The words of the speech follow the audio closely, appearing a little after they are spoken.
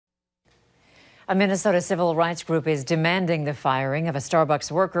A Minnesota civil rights group is demanding the firing of a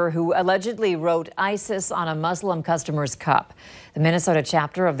Starbucks worker who allegedly wrote ISIS on a Muslim customer's cup. The Minnesota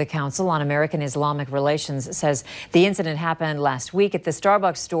chapter of the Council on American Islamic Relations says the incident happened last week at the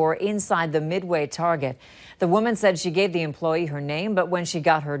Starbucks store inside the Midway Target. The woman said she gave the employee her name, but when she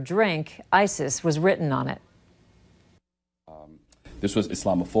got her drink, ISIS was written on it. This was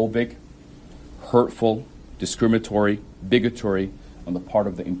Islamophobic, hurtful, discriminatory, bigotry on the part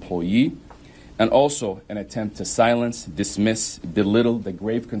of the employee, and also an attempt to silence, dismiss, belittle the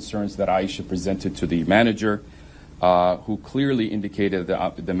grave concerns that Aisha presented to the manager, who clearly indicated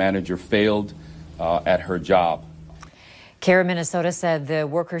that the manager failed at her job. CARE Minnesota said the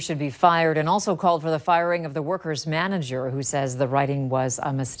worker should be fired and also called for the firing of the worker's manager, who says the writing was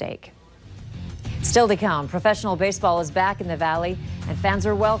a mistake. Still to come, professional baseball is back in the Valley and fans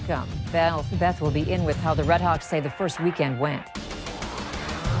are welcome. Beth will be in with how the Red Hawks say the first weekend went.